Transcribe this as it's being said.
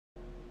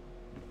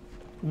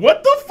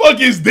What the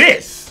fuck is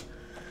this?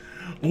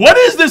 What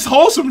is this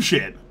wholesome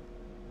shit?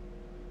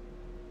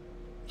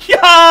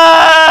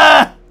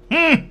 Yeah!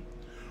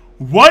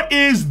 What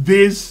is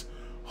this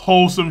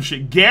wholesome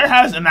shit? Gare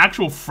has an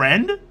actual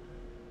friend?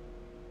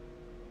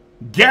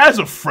 Gare has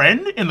a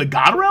friend in the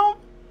God Realm?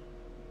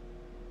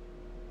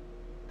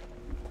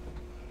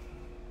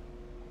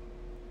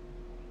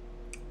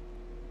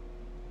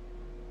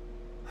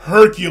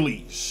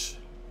 Hercules.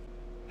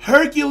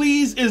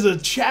 Hercules is a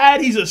Chad,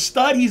 he's a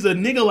stud, he's a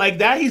nigga like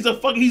that, he's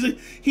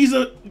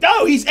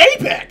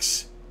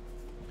Apex.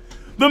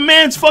 The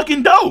man's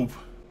fucking dope.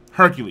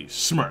 Hercules,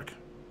 smirk.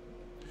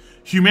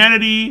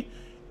 Humanity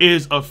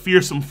is a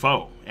fearsome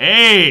foe.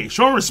 Hey,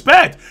 show him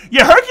respect.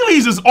 Yeah,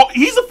 Hercules is,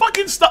 he's a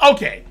fucking stud.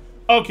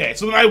 Okay,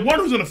 so then I wonder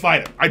who's gonna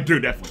fight him. I do,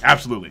 definitely,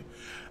 absolutely.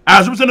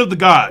 As a representative of the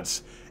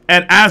gods,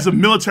 and as a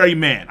military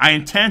man, I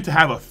intend to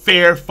have a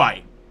fair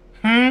fight.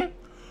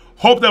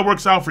 Hope that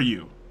works out for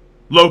you.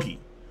 Loki,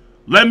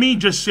 let me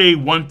just say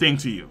one thing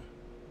to you.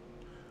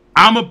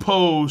 I'm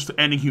opposed to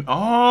ending human.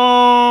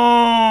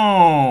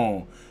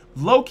 Oh,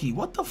 Loki,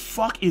 what the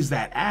fuck is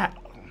that at?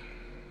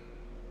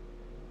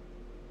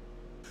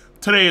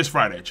 Today is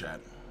Friday,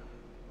 chat.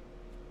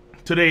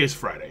 Today is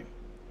Friday.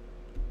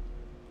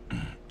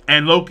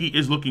 And Loki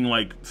is looking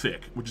like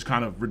thick, which is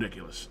kind of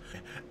ridiculous.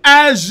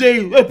 As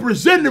a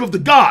representative of the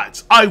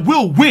gods, I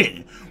will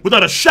win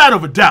without a shadow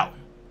of a doubt.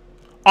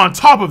 On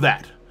top of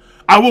that,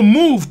 I will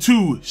move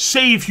to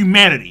save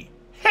humanity.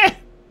 Heh.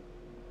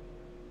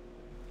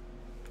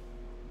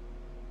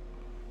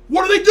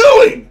 What are they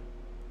doing?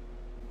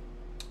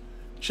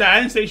 Chat,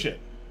 I didn't say shit.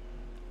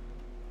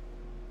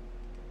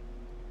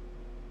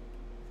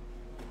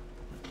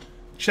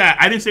 Chat,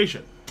 I didn't say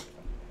shit.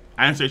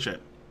 I didn't say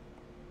shit.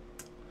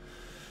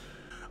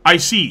 I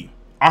see.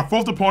 Our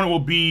fourth opponent will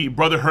be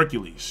Brother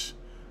Hercules.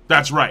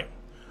 That's right.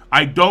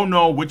 I don't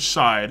know which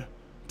side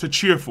to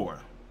cheer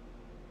for.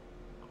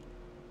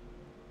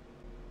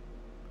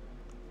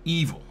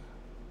 Evil.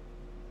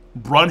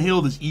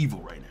 Brunhild is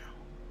evil right now.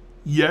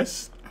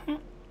 Yes.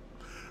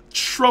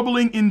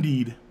 Troubling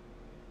indeed.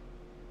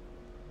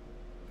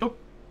 Oh.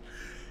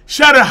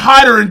 She had to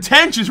hide her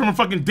intentions from a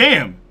fucking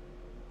damn.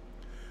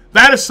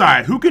 That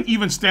aside, who can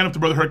even stand up to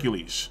Brother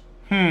Hercules?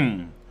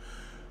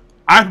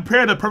 I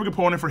prepared the perfect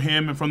opponent for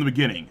him from the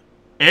beginning.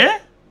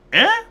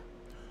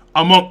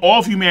 Among all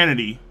of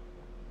humanity,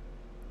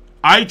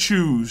 I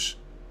choose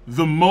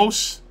the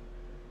most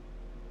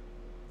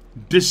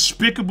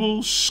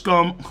despicable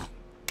scum.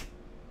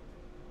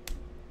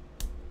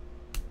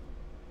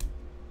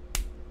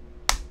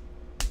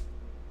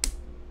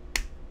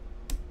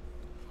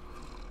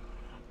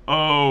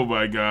 Oh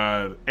my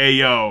god. Hey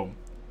yo,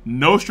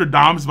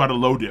 Nostradamus is about to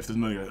low diff this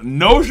nigga.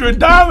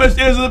 Nostradamus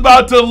is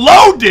about to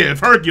low diff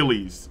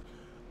Hercules.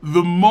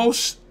 The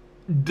most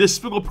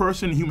despicable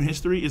person in human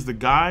history is the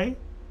guy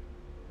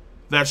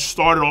that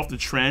started off the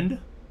trend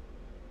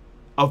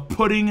of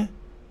putting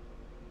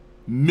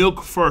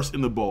milk first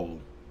in the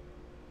bowl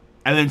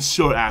and then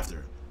soda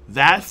after.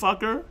 That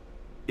fucker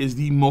is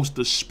the most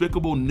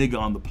despicable nigga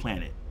on the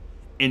planet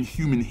in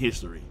human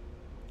history,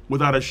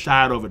 without a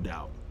shadow of a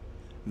doubt.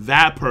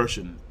 That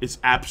person is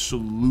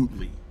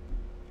absolutely.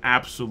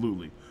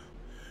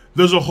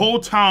 There's a whole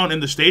town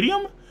in the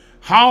stadium?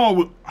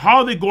 How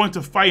are they going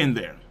to fight in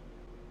there?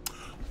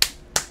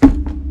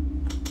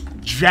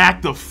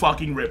 Jack the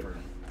fucking Ripper.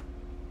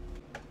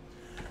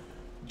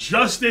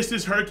 Justice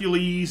is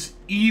Hercules,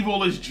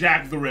 evil is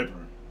Jack the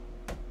Ripper.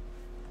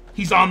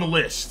 He's on the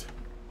list.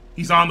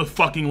 He's on the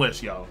fucking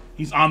list, yo.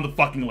 He's on the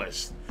fucking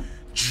list.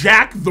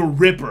 Jack the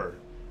Ripper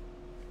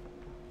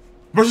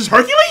versus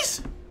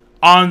Hercules?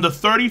 On the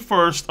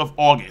 31st of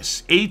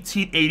August,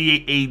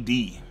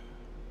 1888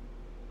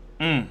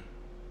 AD.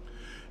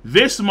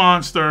 This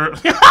monster...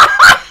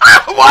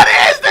 What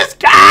is this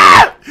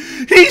cat?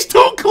 He's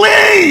too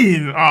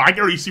clean! Oh, I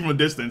can already see from a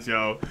distance,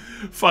 yo.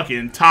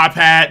 Fucking top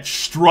hat,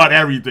 strut,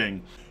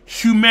 everything.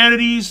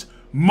 Humanity's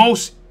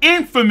most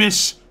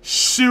infamous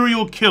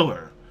serial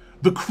killer.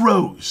 The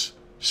Crow's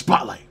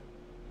spotlight.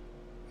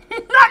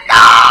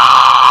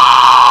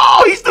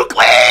 No! He's too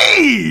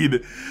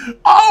clean!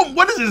 Oh,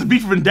 what is this V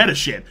for Vendetta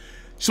shit?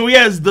 So he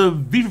has the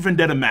V for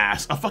Vendetta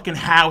mask, a fucking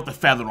hat with a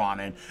feather on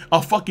it,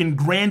 a fucking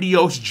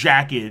grandiose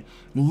jacket,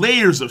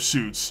 layers of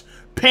suits,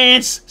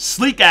 pants,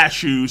 sleek-ass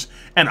shoes,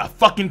 and a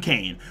fucking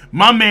cane.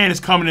 My man is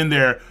coming in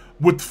there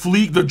with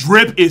fleek. The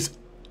drip is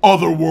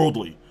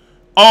otherworldly.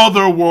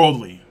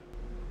 Otherworldly.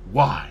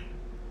 Why?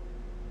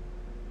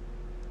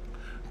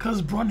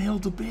 Because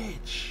Brunhild's a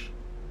bitch.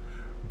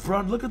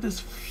 Brun, look at this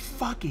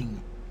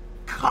fucking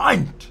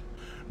cunt.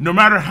 No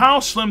matter how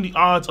slim the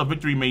odds of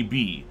victory may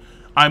be,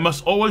 I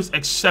must always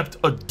accept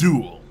a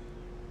duel.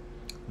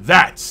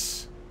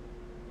 That's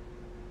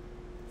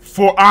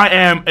for I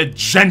am a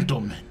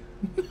gentleman.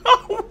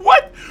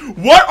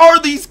 What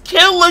are these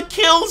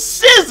kill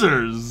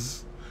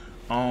scissors?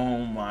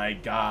 Oh my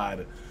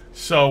god.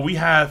 So we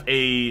have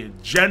a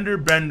gender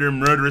bender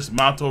murderous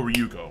Mato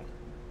Ryuko.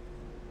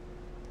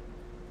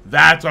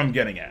 That's what I'm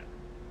getting at.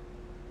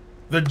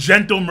 The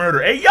gentle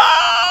murder. Hey, yo!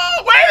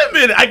 Wait a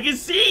minute. I can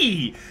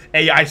see.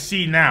 Hey, I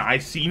see now. I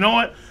see. You know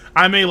what?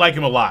 I may like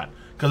him a lot.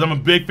 Because I'm a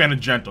big fan of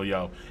Gentle,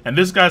 yo. And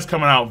this guy's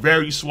coming out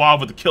very suave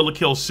with the Kill la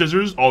Kill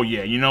scissors. Oh,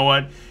 yeah. You know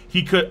what?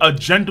 He could... A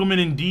gentleman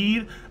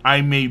indeed,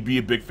 I may be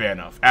a big fan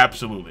of.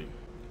 Absolutely.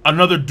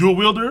 Another dual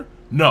wielder?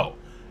 No.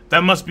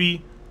 That must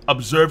be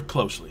observed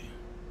closely.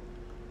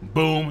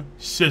 Boom.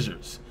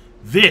 Scissors.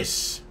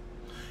 This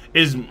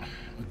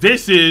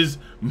is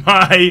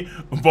my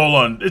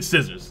Volund. It's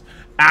scissors.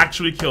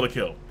 Actually Kill la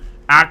Kill.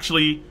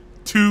 Actually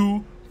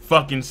 2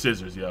 fucking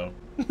scissors, yo.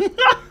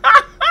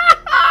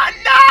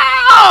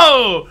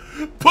 No!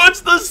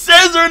 Puts the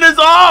scissor in his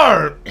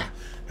arm.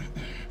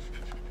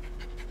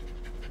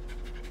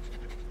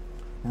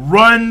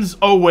 Runs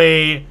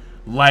away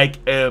like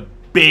a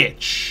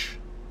bitch.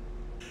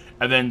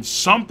 And then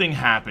something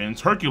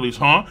happens. Hercules,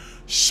 huh?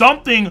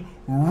 Something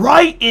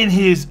right in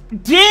his...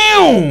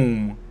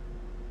 Damn!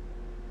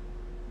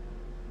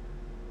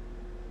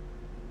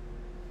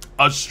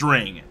 A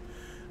string.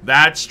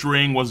 That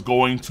string was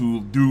going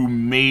to do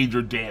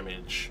major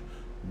damage.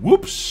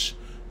 Whoops.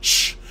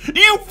 Shh.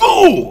 You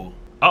fool!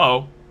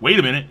 Uh-oh. Wait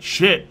a minute.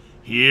 Shit.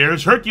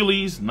 Here's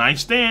Hercules.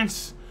 Nice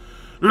stance.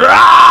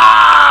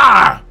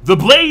 Rah! The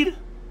blade.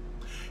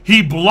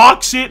 He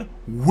blocks it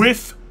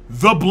with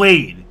the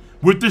blade.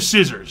 With the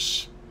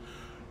scissors.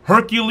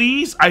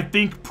 Hercules, I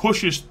think,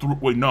 pushes through.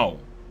 Wait, no.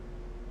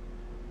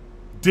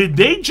 Did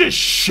they just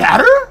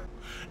shatter?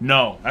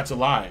 No, that's a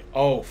lie.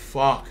 Oh,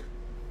 fuck.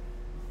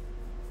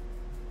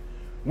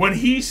 When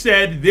he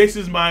said, this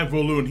is my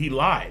Volund, he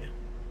lied.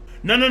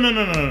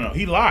 No.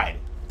 He lied.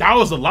 That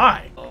was a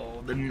lie.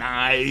 Oh, the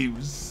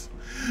knives.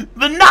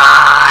 The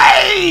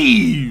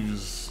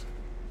knives!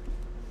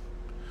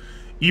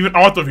 Even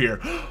Arthur here.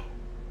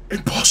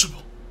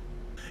 Impossible.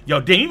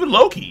 Yo, damn, even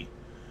Loki.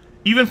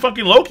 Even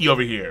fucking Loki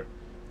over here.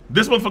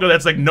 This motherfucker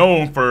that's like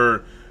known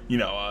for, you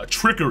know,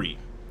 trickery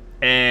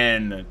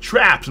and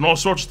traps and all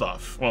sorts of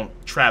stuff. Well,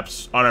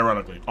 traps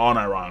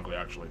unironically,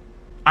 actually.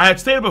 I had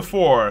stated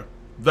before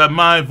that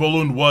my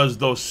Volund was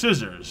those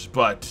scissors,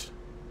 but...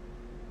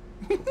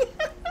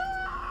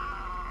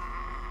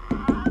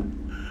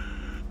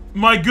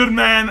 My good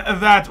man,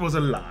 that was a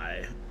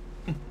lie.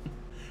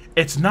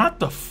 It's not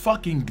the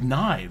fucking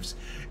knives.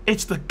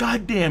 It's the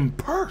goddamn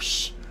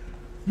purse.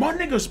 My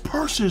nigga's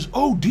purse is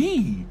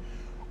OD.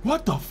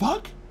 What the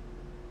fuck?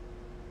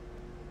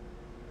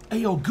 Hey,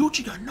 yo,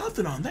 Gucci got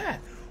nothing on that.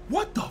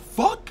 What the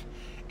fuck?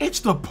 It's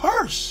the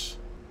purse.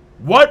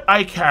 What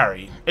I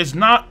carry is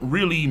not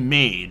really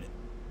made,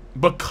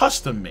 but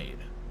custom made.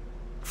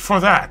 For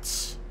that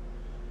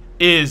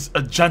is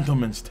a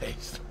gentleman's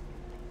taste.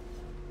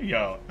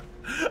 Yo,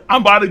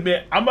 I'm about to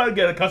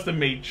get a custom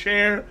made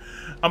chair.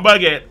 I'm about to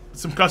get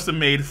some custom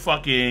made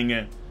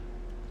fucking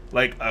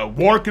like a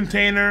war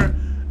container,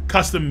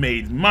 custom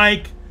made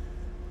mic.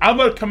 I'm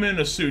about to come in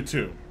a suit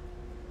too.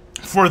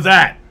 For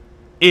that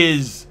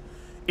is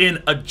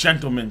in a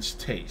gentleman's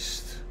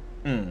taste.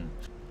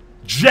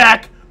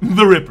 Jack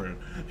the Ripper,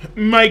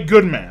 my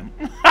good man.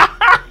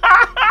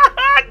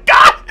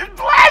 God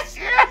bless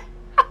you.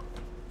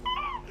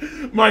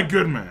 My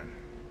good man.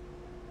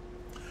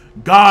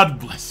 God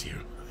bless you.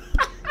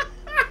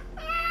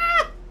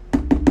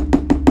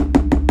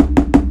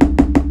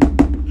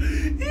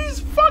 He's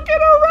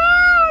fucking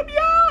around,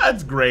 yeah.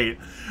 That's great.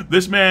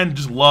 This man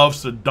just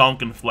loves to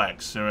dunk and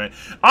flex. All right.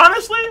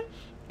 Honestly,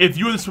 if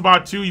you were in this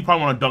spot too, you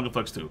probably want to dunk and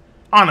flex too.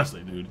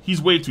 Honestly, dude,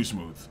 he's way too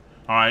smooth.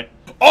 All right.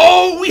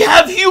 Oh, we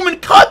have human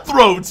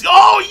cutthroats.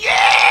 Oh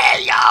yeah,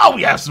 yo.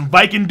 We have some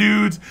Viking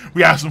dudes.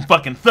 We have some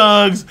fucking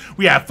thugs.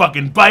 We have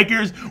fucking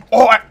bikers.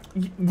 Oh,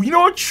 you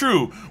know what?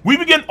 True. We've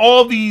been getting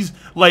all these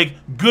like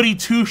goody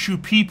two-shoe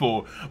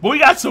people, but we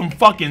got some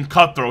fucking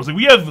cutthroats. Like,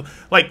 we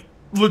have like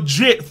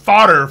legit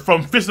fodder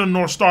from Fist of the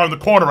North Star in the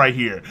corner right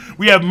here.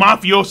 We have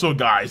mafioso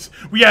guys.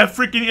 We have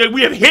freaking,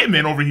 we have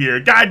hitmen over here.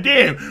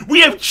 Goddamn.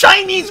 We have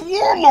Chinese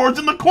warlords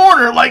in the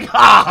corner. Like,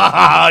 ha ha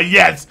ha,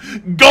 yes.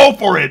 Go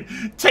for it.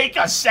 Take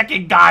a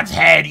second god's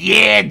head.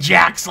 Yeah,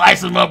 Jack,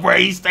 slice him up where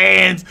he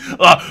stands.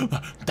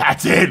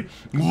 That's it.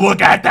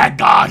 Look at that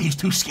god. He's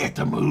too scared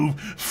to move.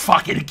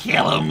 Fucking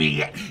kill him.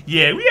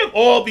 Yeah, we have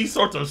all these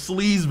sorts of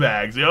sleaze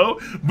bags, yo.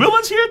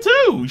 Villains here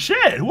too.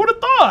 Shit, who would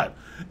have thought?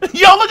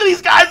 Yo, look at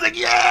these guys, like,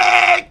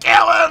 yeah,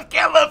 kill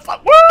him,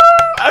 fuck, woo,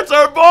 that's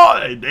our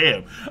boy.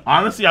 Damn,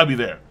 honestly, I'll be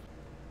there.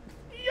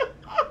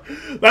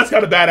 That's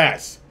kind of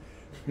badass.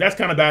 That's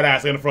kind of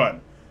badass in the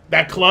front.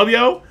 That club,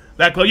 yo,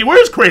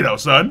 where's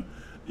Kratos, son?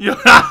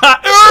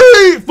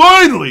 Hey,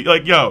 finally,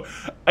 like, yo,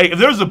 hey, if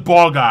there's a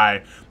ball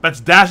guy that's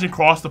dashing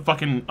across the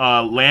fucking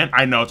land,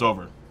 I know it's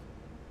over.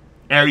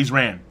 Ares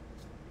ran.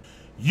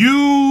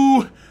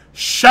 You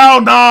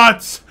shall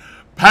not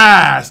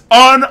pass,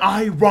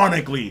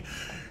 unironically.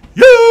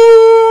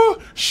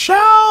 You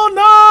shall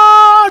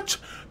not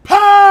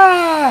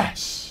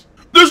pass.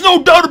 There's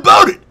no doubt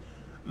about it.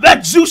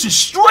 That's Zeus's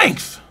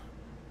strength.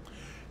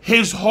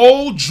 His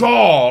whole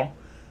jaw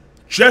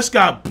just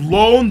got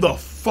blown the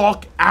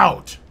fuck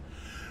out.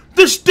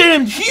 This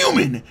damn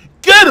human,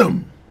 get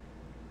him.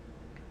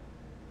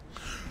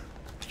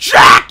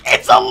 Jack,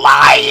 it's a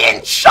lion!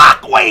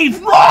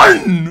 Shockwave,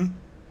 run!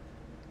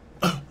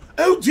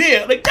 Oh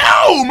dear, like,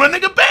 no, my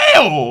nigga,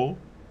 bail!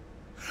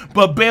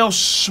 But bail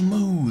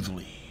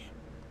smoothly,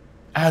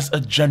 as a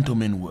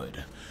gentleman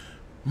would.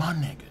 My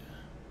nigga.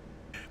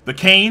 The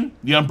cane,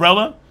 the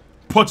umbrella,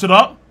 puts it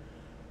up,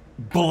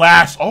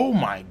 blast, oh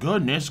my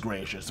goodness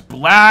gracious,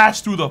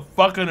 blast through the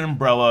fucking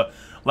umbrella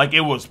like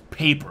it was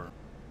paper.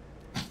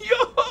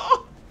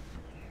 Yo!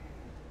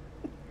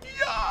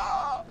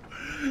 Yo!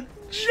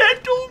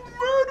 Gentle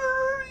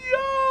murderer,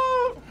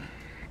 yo!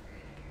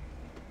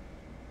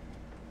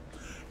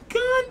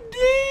 God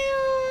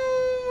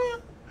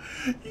damn!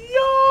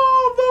 Yo,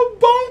 the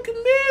bunk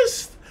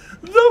missed!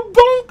 The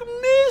bunk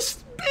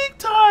missed big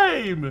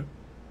time!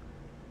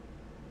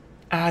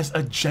 As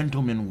a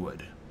gentleman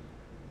would.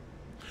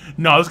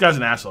 No, this guy's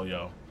an asshole,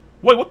 yo.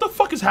 Wait, what the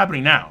fuck is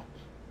happening now?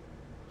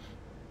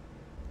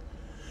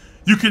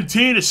 You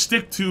continue to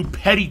stick to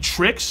petty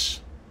tricks?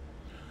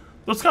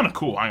 That's kind of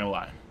cool, I ain't gonna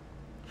lie.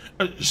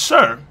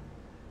 Sir,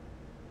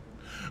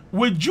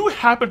 would you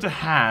happen to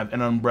have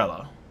an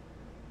umbrella?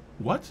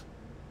 What?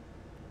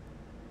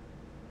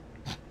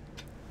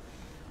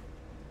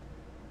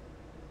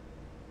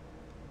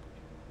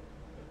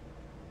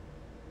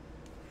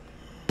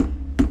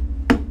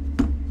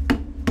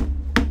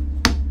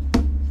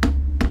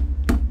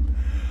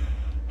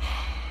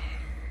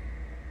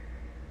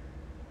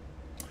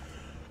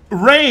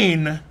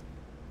 Rain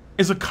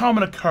is a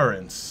common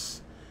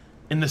occurrence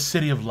in the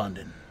city of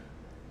London.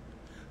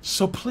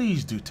 So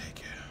please do take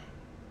care.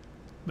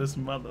 This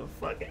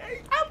motherfucker.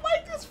 Hey, I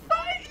like this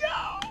fight,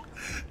 yo.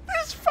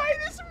 This fight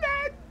is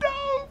mad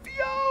dope,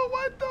 yo.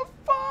 What the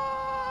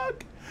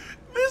fuck?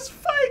 This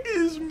fight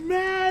is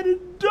mad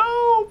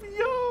dope,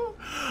 yo.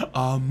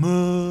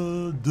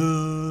 Amour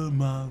de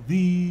ma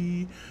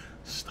vie.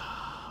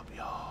 Stop,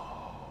 yo.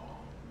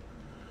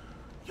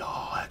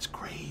 Yo, that's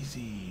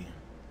crazy.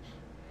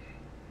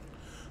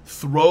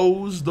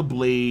 Throws the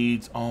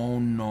blades. Oh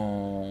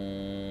no.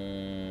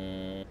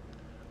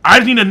 I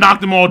just need to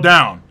knock them all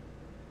down.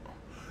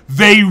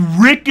 They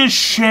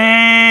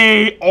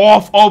ricochet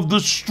off of the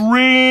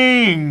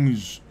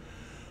strings.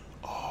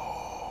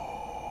 Oh.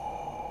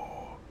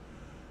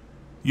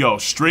 Yo,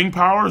 string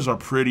powers are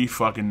pretty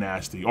fucking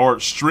nasty. Or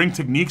string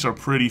techniques are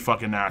pretty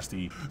fucking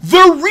nasty.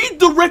 They're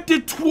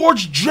redirected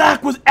towards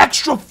Jack with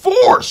extra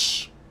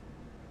force.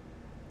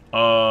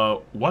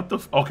 What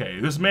the okay,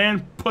 this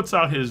man puts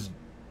out his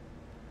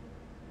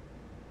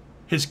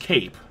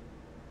cape,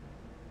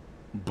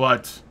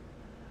 but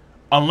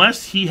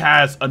unless he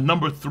has a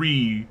number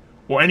 3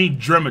 or any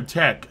German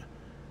tech,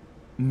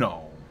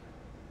 no.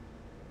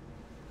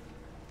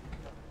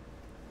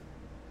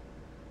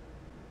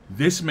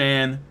 This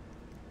man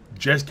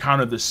just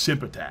countered the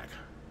simp attack.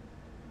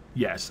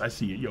 Yes, I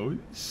see it, yo,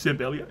 simp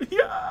Elliot.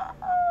 Yeah.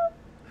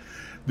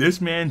 This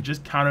man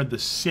just countered the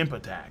simp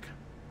attack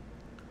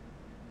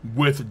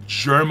with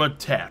German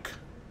tech.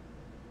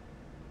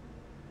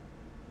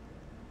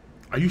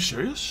 Are you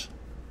serious?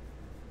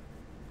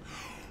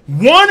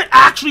 One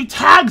actually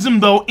tags him,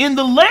 though, in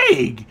the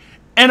leg.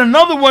 And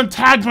another one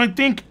tags him, I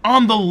think,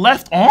 on the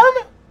left arm?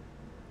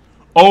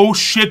 Oh,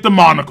 shit, the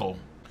monocle.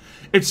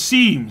 It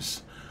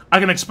seems I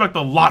can expect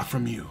a lot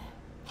from you.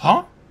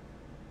 Huh?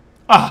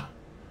 Ah,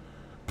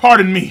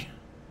 pardon me.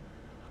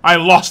 I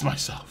lost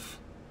myself.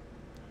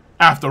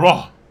 After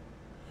all,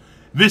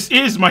 this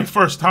is my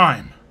first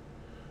time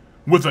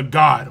with a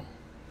god.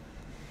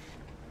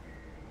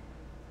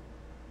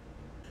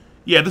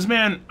 Yeah, this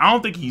man, I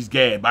don't think he's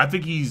gay, but I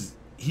think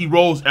he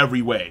rolls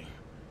every way.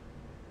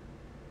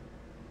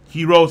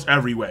 He rolls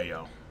every way,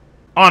 yo.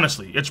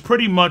 Honestly, it's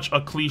pretty much a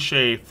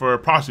cliche for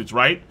prostitutes,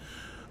 right?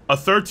 A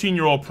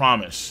 13-year-old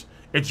promise.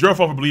 It's your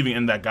fault for believing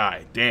in that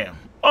guy. Damn.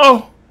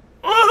 Oh!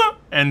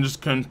 And just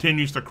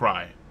continues to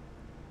cry.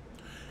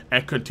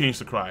 And continues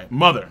to cry.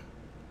 Mother,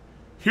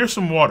 here's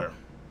some water.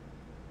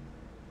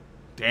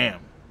 Damn.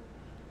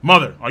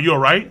 Mother, are you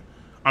alright?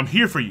 I'm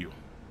here for you.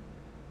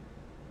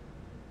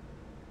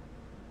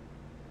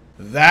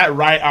 That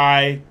right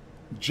eye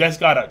just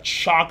got a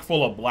chock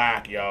full of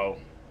black, yo.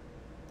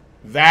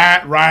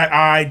 That right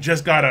eye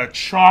just got a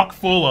chock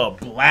full of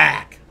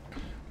black.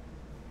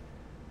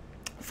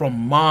 From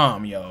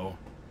mom, yo.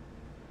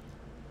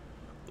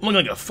 Looking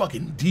like a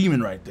fucking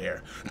demon right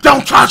there.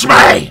 Don't touch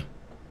me!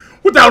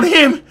 Without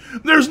him,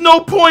 there's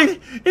no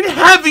point in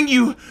having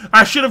you.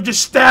 I should have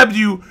just stabbed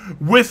you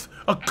with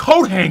a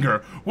coat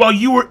hanger while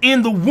you were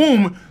in the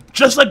womb,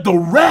 just like the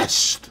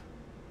rest.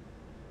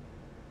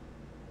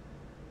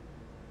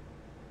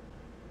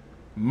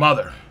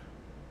 Mother,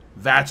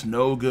 that's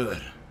no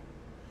good.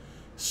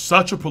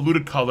 Such a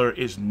polluted color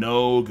is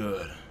no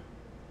good.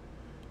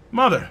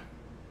 Mother,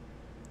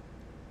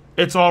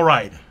 it's all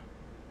right.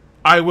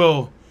 I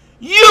will...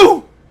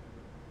 You!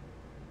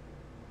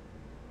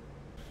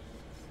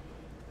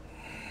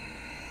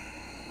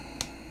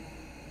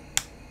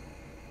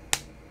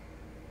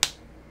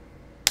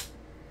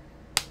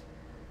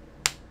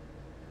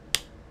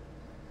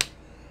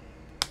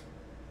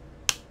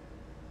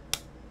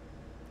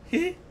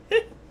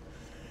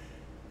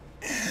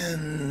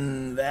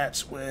 And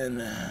That's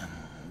when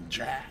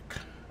Jack,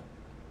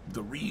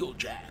 the real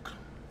Jack,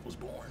 was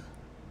born.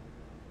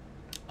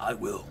 I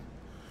will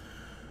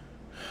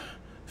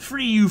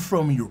free you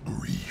from your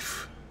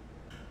grief.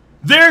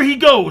 There he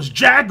goes.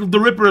 Jack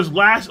the Ripper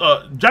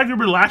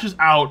lashes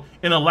out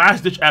in a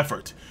last-ditch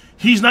effort.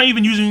 He's not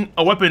even using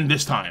a weapon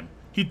this time.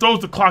 He throws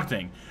the clock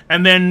thing,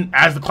 and then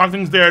as the clock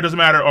thing's there, it doesn't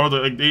matter, or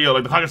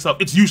the clock itself,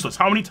 it's useless.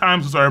 How many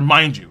times does I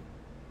remind you?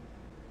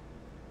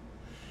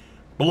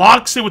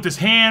 Blocks it with his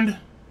hand.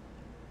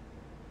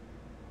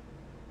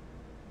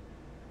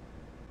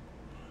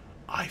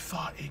 I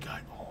thought it got...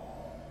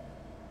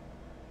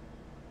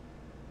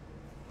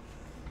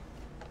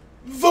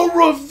 The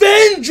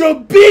Revenge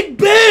of Big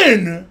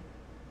Ben!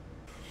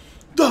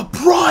 The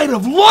Pride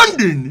of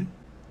London!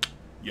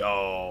 Yo.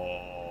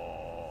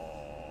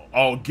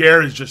 Oh,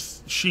 Garrett's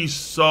just... She's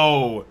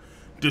so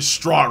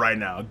distraught right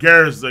now.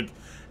 Garrett's like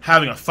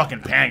having a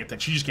fucking panic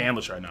attack. She just can't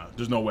handle this right now.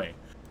 There's no way.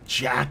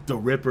 Jack the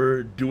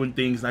Ripper doing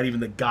things not even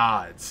the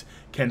gods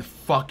can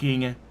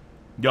fucking...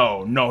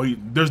 Yo, no,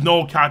 there's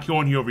no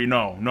calculating here over here.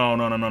 No.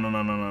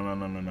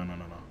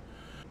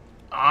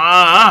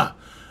 Ah!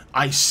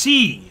 I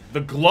see.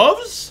 The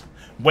gloves?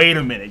 Wait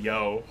a minute,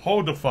 yo.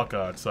 Hold the fuck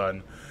on,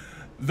 son.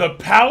 The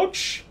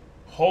pouch?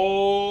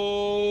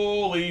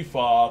 Holy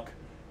fuck.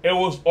 It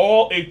was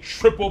all a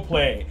triple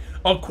play.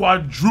 A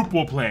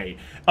quadruple play.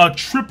 A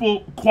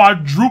triple,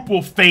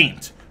 quadruple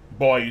feint,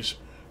 boys.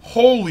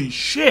 Holy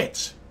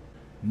shit.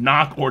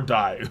 Knock or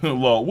die.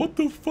 Lol, what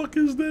the fuck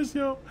is this,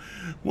 yo?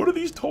 What are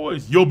these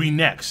toys? You'll be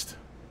next.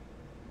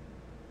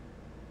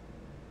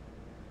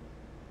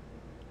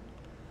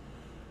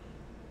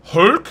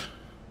 Herc?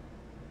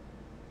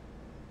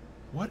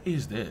 What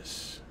is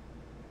this?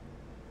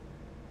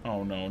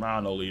 Oh no,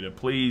 not Lolita.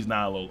 Please,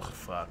 not Lolita.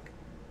 Fuck.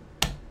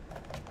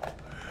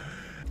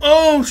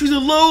 Oh, she's a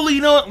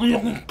Lolita.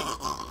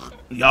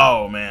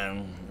 Yo,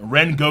 man.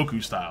 Ren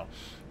Goku style.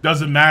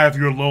 Doesn't matter if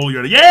you're a Loli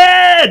or not.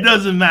 Yeah! It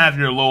doesn't matter if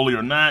you're a Loli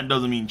or not.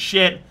 Doesn't mean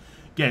shit.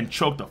 Getting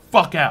choked the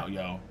fuck out,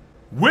 yo.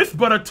 With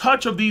but a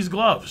touch of these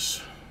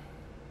gloves.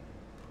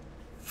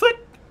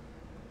 Flick.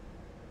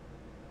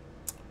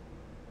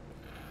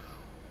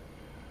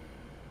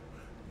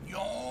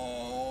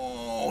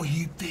 Yo,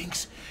 he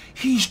thinks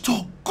he's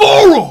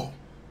Togoro.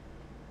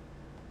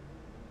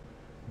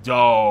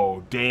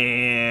 Yo,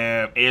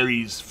 damn.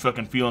 Ares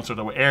fucking feeling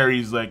something with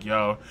Ares like,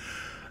 yo.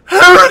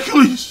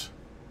 Heracles!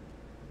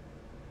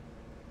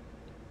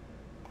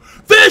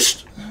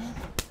 Fish!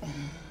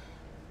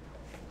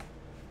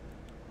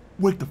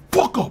 Wake the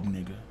fuck up,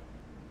 nigga.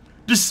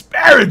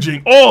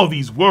 Disparaging all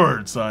these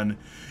words, son.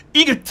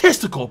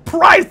 Egotistical,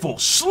 prideful,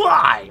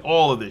 sly.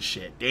 All of this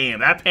shit. Damn,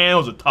 that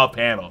panel's a tough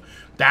panel.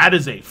 That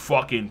is a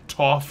fucking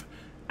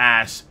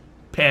tough-ass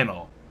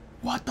panel.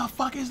 What the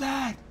fuck is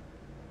that?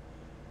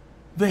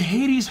 The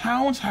Hades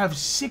Hounds have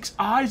 6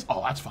 eyes?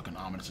 Oh, that's fucking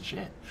ominous as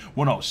shit.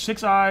 Well, no,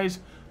 6 eyes,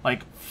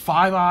 like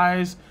 5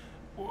 eyes.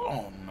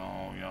 Oh,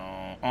 no,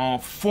 yo. Oh,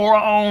 4,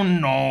 oh,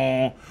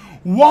 no.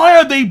 Why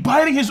are they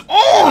biting his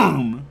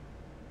arm?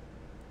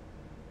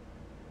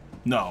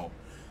 No.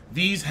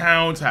 These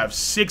hounds have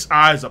 6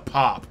 eyes a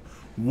pop.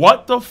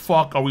 What the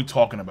fuck are we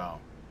talking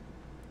about?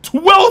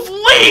 12th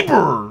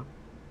labor!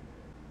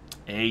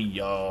 Hey,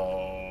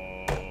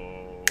 yo.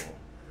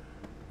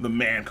 The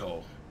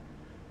Manco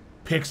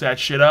picks that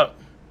shit up,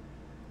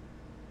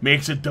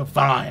 makes it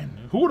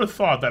divine. Who would have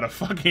thought that a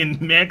fucking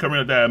man coming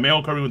with that, a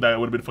male coming with that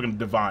would have been fucking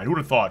divine? Who would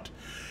have thought?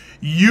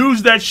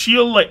 Use that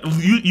shield like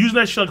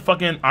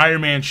fucking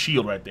Iron Man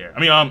shield right there. I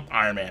mean,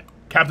 Iron Man,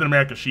 Captain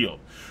America shield.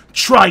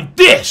 Try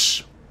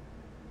this.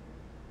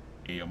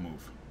 Ayo,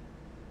 move.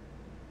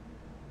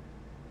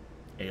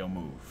 Ayo,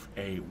 move.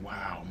 A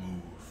wow,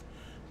 move.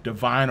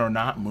 Divine or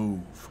not,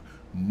 move.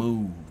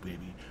 Move,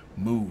 baby.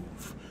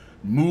 Move.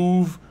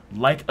 Move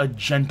like a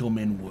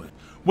gentleman would.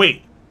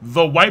 Wait,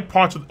 the white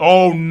parts of...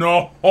 Oh,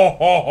 no. Oh,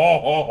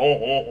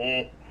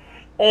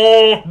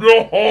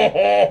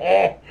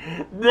 no.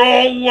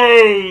 No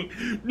way.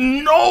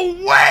 No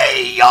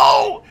way,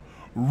 yo.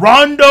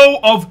 Rondo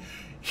of...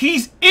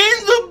 He's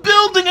in the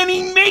building and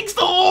he makes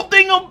the whole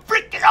thing a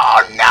freaking...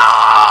 Oh,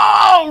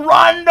 no.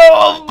 Rondo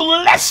of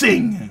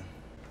blessing.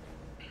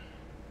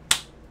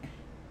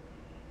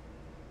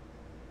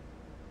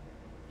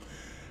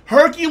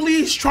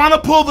 Hercules trying to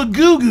pull the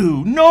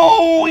goo-goo.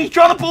 No, he's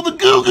trying to pull the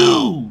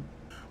goo-goo.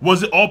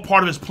 Was it all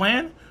part of his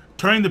plan?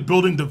 Turning the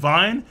building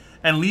divine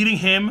and leading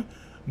him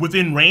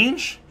within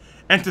range?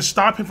 And to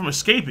stop him from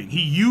escaping,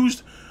 he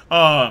used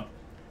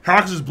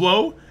Heracles'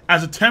 blow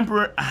as a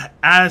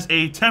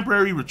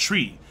temporary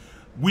retreat.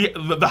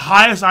 The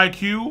highest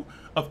IQ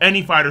of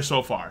any fighter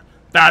so far.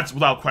 That's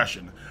without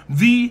question.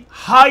 The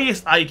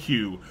highest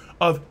IQ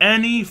of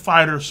any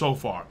fighter so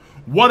far.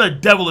 What a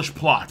devilish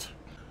plot.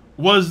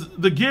 Was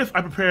the gift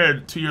I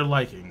prepared to your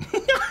liking?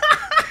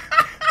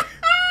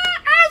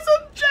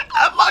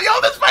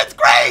 Yo, this fight's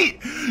great!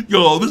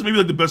 Yo, this may be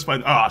like the best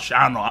fight. Oh, shit,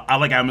 I don't know. I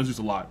like Adam and Zeus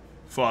a lot.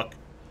 Fuck.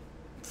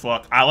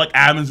 I like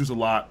Adam and Zeus a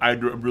lot. I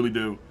really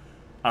do.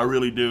 I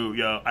really do,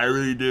 yo. I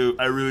really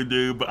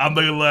do. But I'm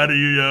not gonna lie to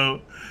you,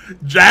 yo.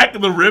 Jack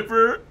the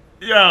Ripper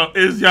Yo,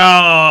 yo,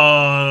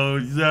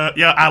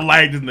 I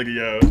like this nigga,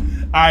 yo.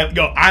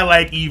 I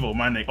like evil,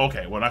 my nigga.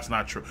 Okay, well, that's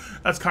not true.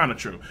 That's kind of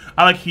true.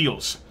 I like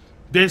heels.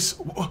 This,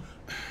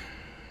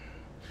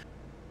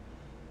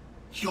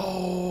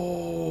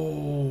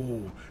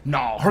 yo,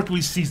 no,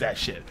 Hercules sees that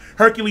shit.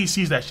 Hercules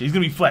sees that shit. He's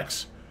gonna be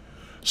flex.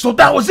 So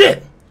that was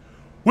it.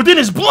 Within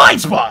his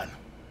blind spot.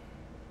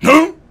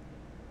 Huh?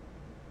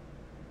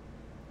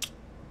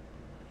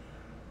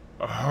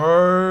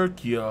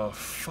 Hercules.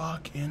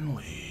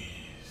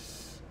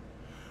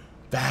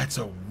 That's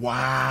a wow.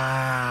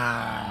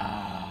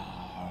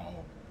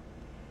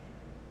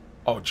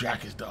 Oh,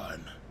 Jack is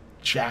done.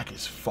 Jack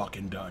is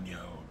fucking done, yo.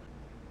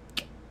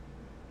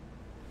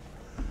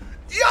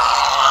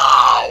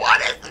 Yo,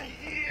 what is it?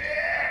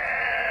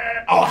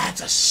 Yeah. Oh, that's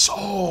a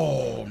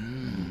soul.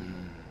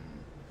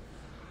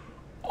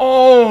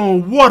 Oh,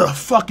 what a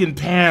fucking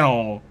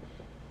panel.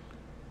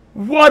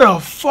 What a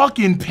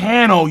fucking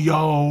panel,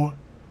 yo.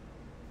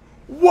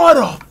 What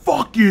a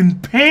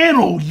fucking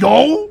panel,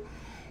 yo.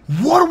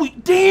 What are we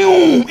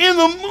doing in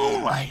the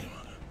moonlight?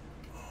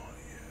 Oh,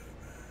 yeah,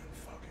 man.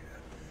 Fuck yeah.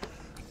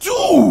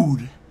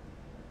 Dude.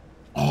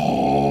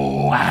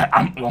 Oh,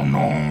 oh,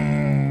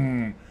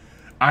 no.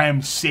 I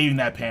am saving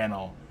that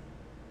panel.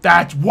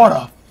 That's what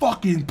a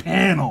fucking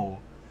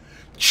panel.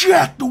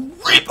 Jack the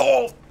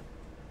Ripper.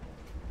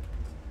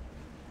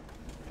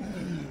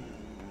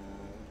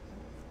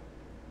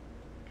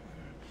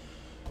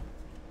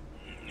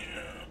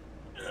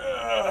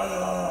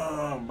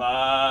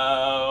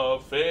 My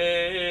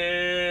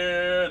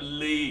fair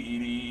lady.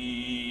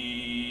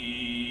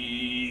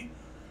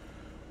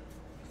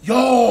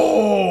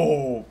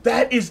 Yo,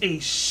 that is a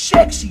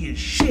sexy as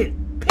shit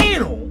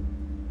panel.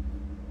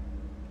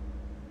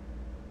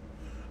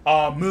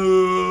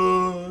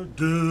 Amour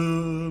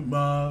de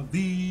ma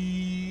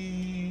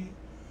vie.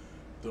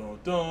 Dun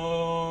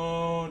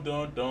dun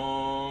dun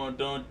dun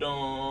dun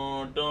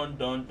dun dun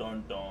dun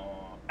dun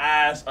dun.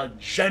 As a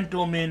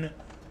gentleman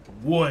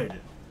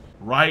would.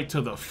 Right to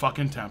the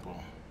fucking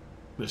temple.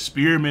 The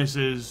spear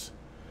misses.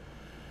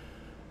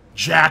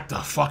 Jack the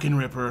fucking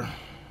Ripper.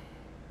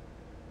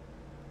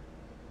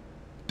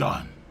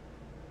 Done.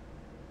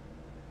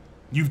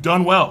 You've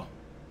done well.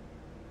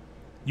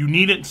 You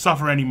needn't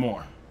suffer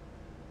anymore.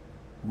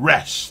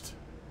 Rest.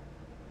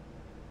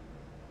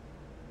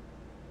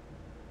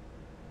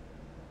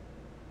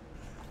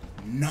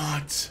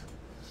 Not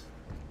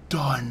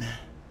done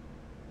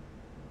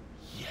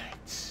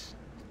yet.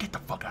 Get the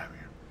fuck out of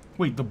here.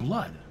 Wait, the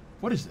blood.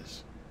 What is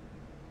this?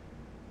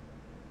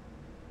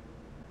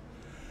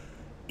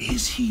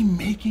 Is he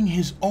making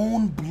his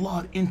own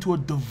blood into a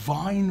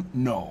divine?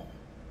 No.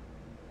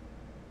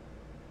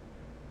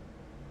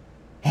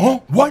 Huh?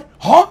 What?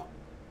 Huh?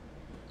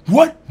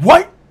 What?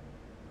 What?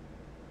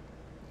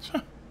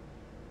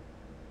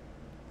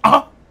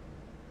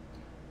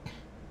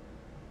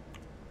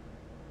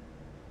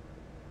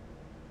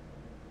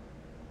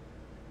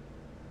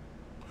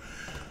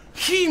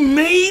 He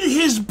made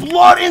his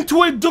blood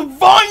into a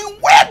divine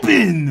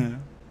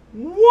weapon!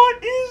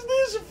 What is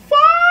this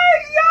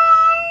fight, yo?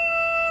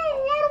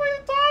 What are we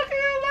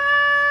talking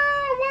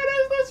about? What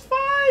is this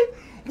fight?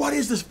 What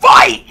is this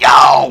fight,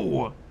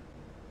 yo?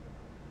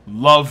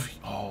 Love,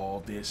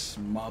 oh, this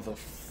motherfucker.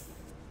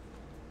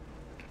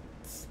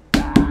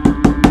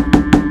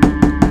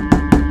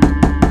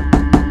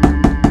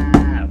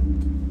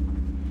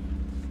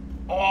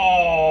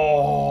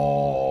 Oh,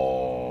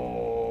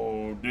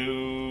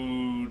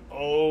 dude.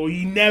 Oh,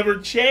 he never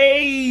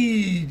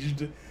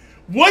changed.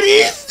 What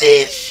is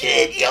this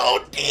shit,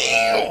 yo?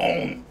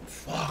 Damn.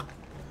 Fuck,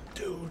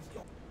 dude.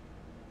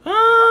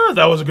 Ah,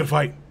 that was a good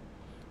fight.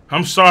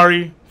 I'm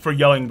sorry for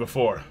yelling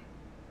before.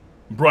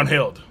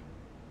 Brunhild.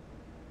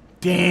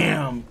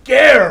 Damn.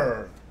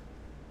 Gare.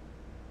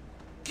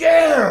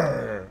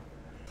 Gare.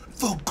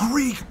 The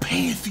Greek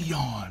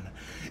pantheon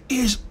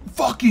is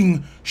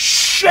fucking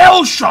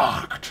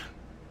shell-shocked.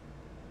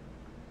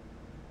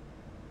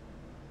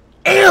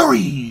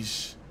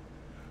 Ares.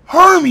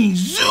 Hermes.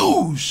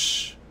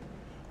 Zeus.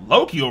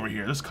 Loki over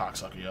here. This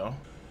cocksucker, yo.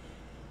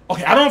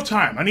 Okay, I don't have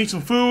time. I need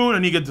some food. I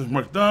need to get this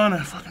work done.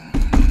 I fucking...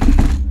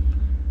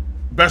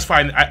 Best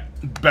fight.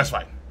 Best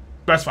fight.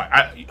 Best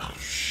fight. Oh,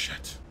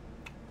 shit.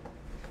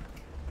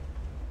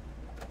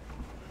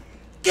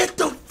 Get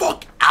the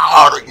fuck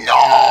out of...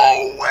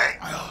 No way.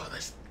 Oh,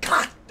 this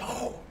cock...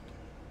 No.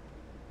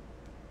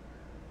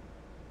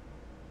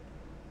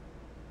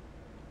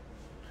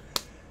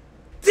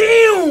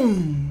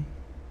 Damn.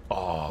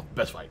 Oh,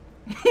 best fight.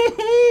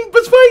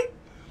 Best fight.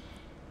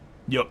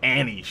 Yo,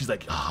 Annie. She's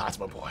like, ah, oh, that's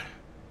my boy.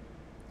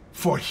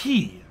 For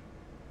he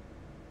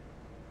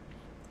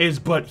is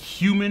but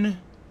human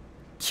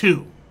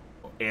too.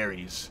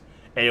 Ares.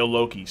 Ayo,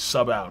 Loki,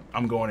 sub out.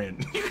 I'm going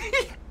in.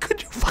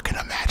 Could you fucking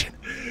imagine?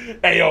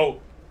 Ayo,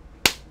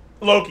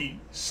 Loki,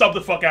 sub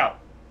the fuck out.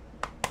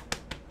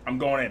 I'm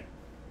going in.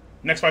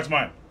 Next fight's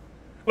mine.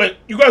 Wait,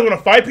 you guys want to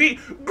fight, Pete?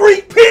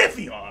 Greek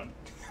Pantheon.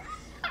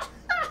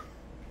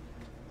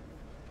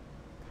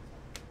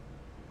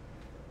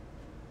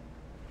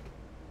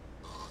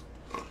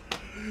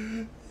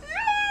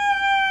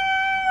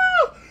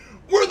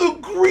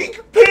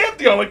 Greek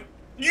pantheon. Like,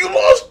 you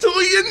lost to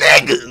the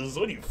niggas.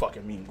 What do you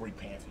fucking mean, Greek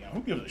pantheon?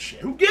 Who gives a shit?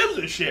 Who gives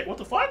a shit? What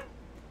the fuck?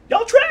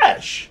 Y'all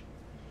trash.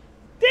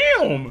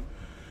 Damn.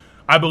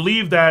 I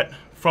believe that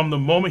from the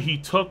moment he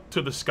took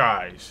to the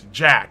skies,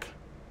 Jack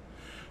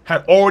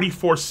had already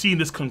foreseen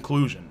this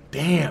conclusion.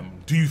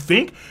 Damn. Do you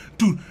think?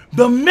 Dude,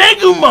 the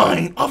mega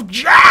mind of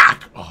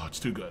Jack. Oh, it's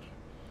too good.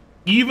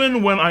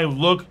 Even when it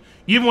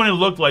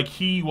looked like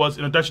he was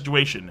in a death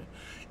situation,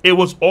 it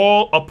was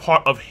all a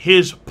part of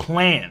his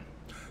plan.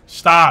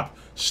 Stop.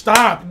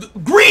 Stop.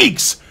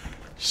 Greeks!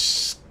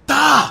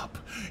 Stop.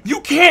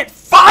 You can't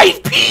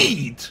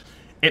 5-P'd.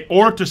 In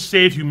order to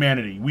save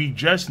humanity, we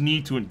just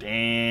need to...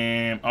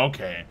 Damn.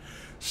 Okay.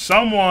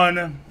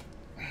 Someone...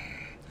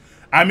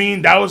 I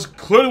mean, that was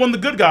clearly one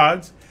of the good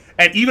gods.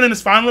 And even in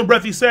his final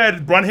breath, he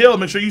said, Brunhild,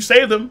 make sure you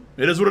save them.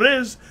 It is what it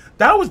is.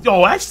 That was...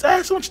 Oh, that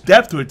had so much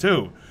depth to it,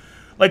 too.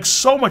 Like,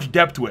 so much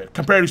depth to it,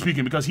 comparatively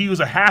speaking, because he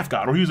was a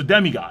half-god, or he was a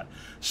demigod.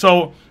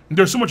 So,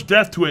 there's so much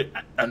depth to it,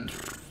 and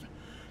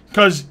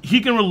because he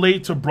can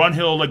relate to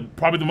Brunhild, like,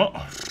 probably the most...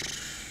 Oh,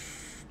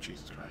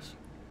 Jesus Christ.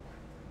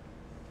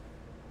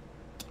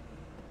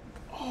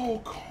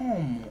 Oh,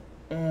 come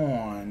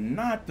on.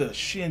 Not the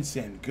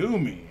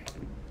Shinsengumi.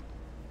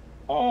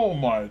 Oh,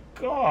 my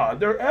God.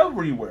 They're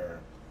everywhere.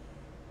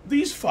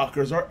 These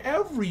fuckers are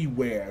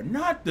everywhere.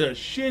 Not the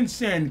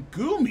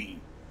Shinsengumi.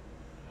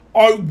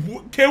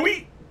 Can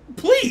we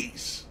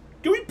please?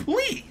 Can we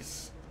please?